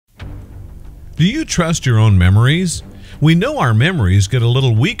Do you trust your own memories? We know our memories get a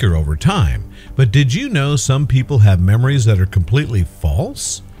little weaker over time, but did you know some people have memories that are completely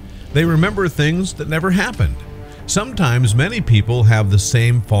false? They remember things that never happened. Sometimes many people have the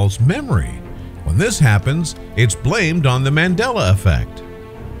same false memory. When this happens, it's blamed on the Mandela Effect.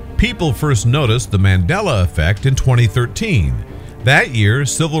 People first noticed the Mandela Effect in 2013. That year,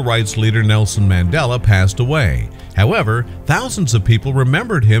 civil rights leader Nelson Mandela passed away. However, thousands of people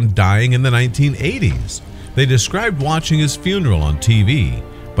remembered him dying in the 1980s. They described watching his funeral on TV,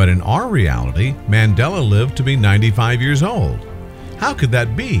 but in our reality, Mandela lived to be 95 years old. How could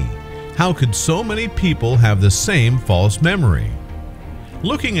that be? How could so many people have the same false memory?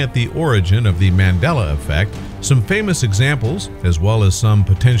 Looking at the origin of the Mandela Effect, some famous examples, as well as some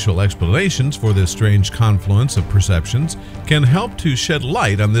potential explanations for this strange confluence of perceptions, can help to shed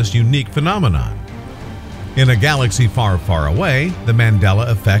light on this unique phenomenon. In a galaxy far, far away, the Mandela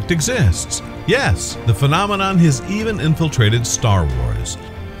Effect exists. Yes, the phenomenon has even infiltrated Star Wars.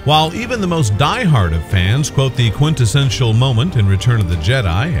 While even the most die-hard of fans quote the quintessential moment in Return of the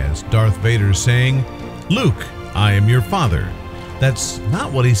Jedi as Darth Vader saying, "Luke, I am your father." That's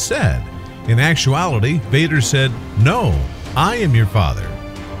not what he said. In actuality, Vader said, "No, I am your father."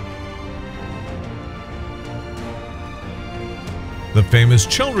 The famous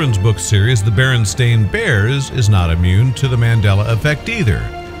children's book series The Berenstain Bears is not immune to the Mandela Effect either.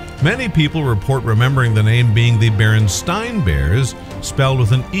 Many people report remembering the name being the Berenstain Bears, spelled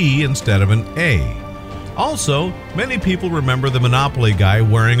with an E instead of an A. Also, many people remember the Monopoly guy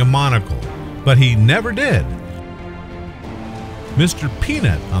wearing a monocle, but he never did. Mr.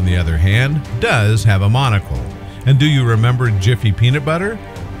 Peanut, on the other hand, does have a monocle. And do you remember Jiffy Peanut Butter?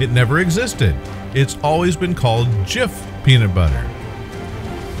 It never existed. It's always been called Jif Peanut Butter.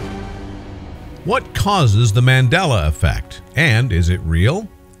 What causes the Mandela Effect? And is it real?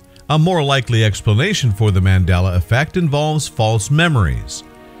 A more likely explanation for the Mandela Effect involves false memories.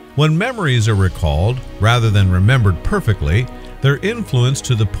 When memories are recalled, rather than remembered perfectly, they're influenced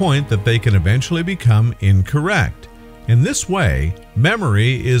to the point that they can eventually become incorrect. In this way,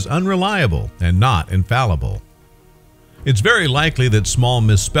 memory is unreliable and not infallible. It's very likely that small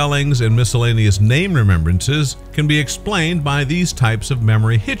misspellings and miscellaneous name remembrances can be explained by these types of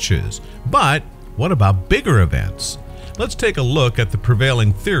memory hitches. But what about bigger events? Let's take a look at the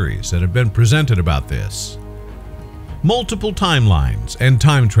prevailing theories that have been presented about this. Multiple timelines and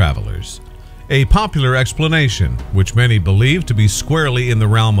time travelers. A popular explanation, which many believe to be squarely in the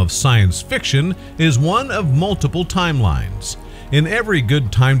realm of science fiction, is one of multiple timelines. In every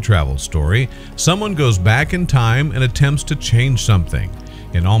good time travel story, someone goes back in time and attempts to change something.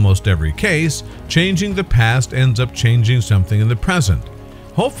 In almost every case, changing the past ends up changing something in the present,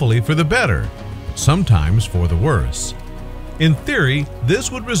 hopefully for the better, sometimes for the worse. In theory,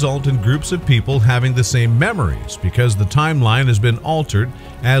 this would result in groups of people having the same memories because the timeline has been altered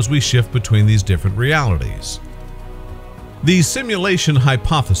as we shift between these different realities. The simulation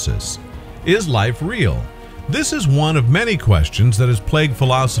hypothesis. Is life real? This is one of many questions that has plagued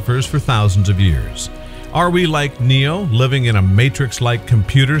philosophers for thousands of years. Are we like Neo, living in a matrix-like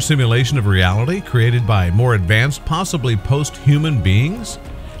computer simulation of reality created by more advanced, possibly post-human beings?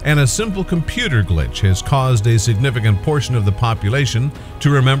 And a simple computer glitch has caused a significant portion of the population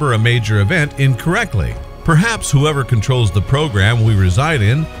to remember a major event incorrectly. Perhaps whoever controls the program we reside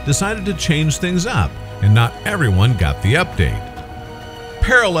in decided to change things up, and not everyone got the update.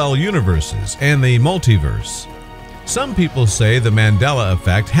 Parallel universes and the multiverse. Some people say the Mandela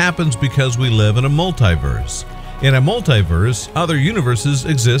Effect happens because we live in a multiverse. In a multiverse, other universes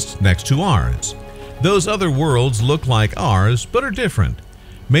exist next to ours. Those other worlds look like ours, but are different.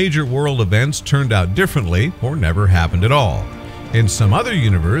 Major world events turned out differently or never happened at all. In some other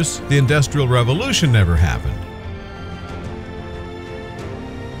universe, the Industrial Revolution never happened.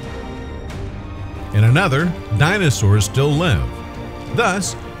 In another, dinosaurs still live.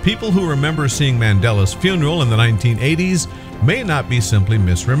 Thus, people who remember seeing Mandela's funeral in the 1980s may not be simply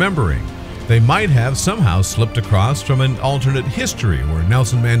misremembering. They might have somehow slipped across from an alternate history where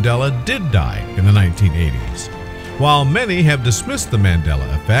Nelson Mandela did die in the 1980s. While many have dismissed the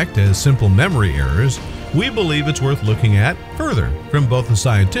Mandela Effect as simple memory errors, we believe it's worth looking at further from both a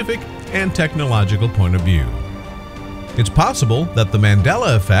scientific and technological point of view. It's possible that the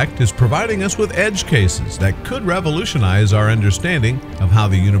Mandela Effect is providing us with edge cases that could revolutionize our understanding of how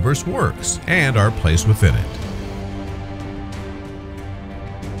the universe works and our place within it.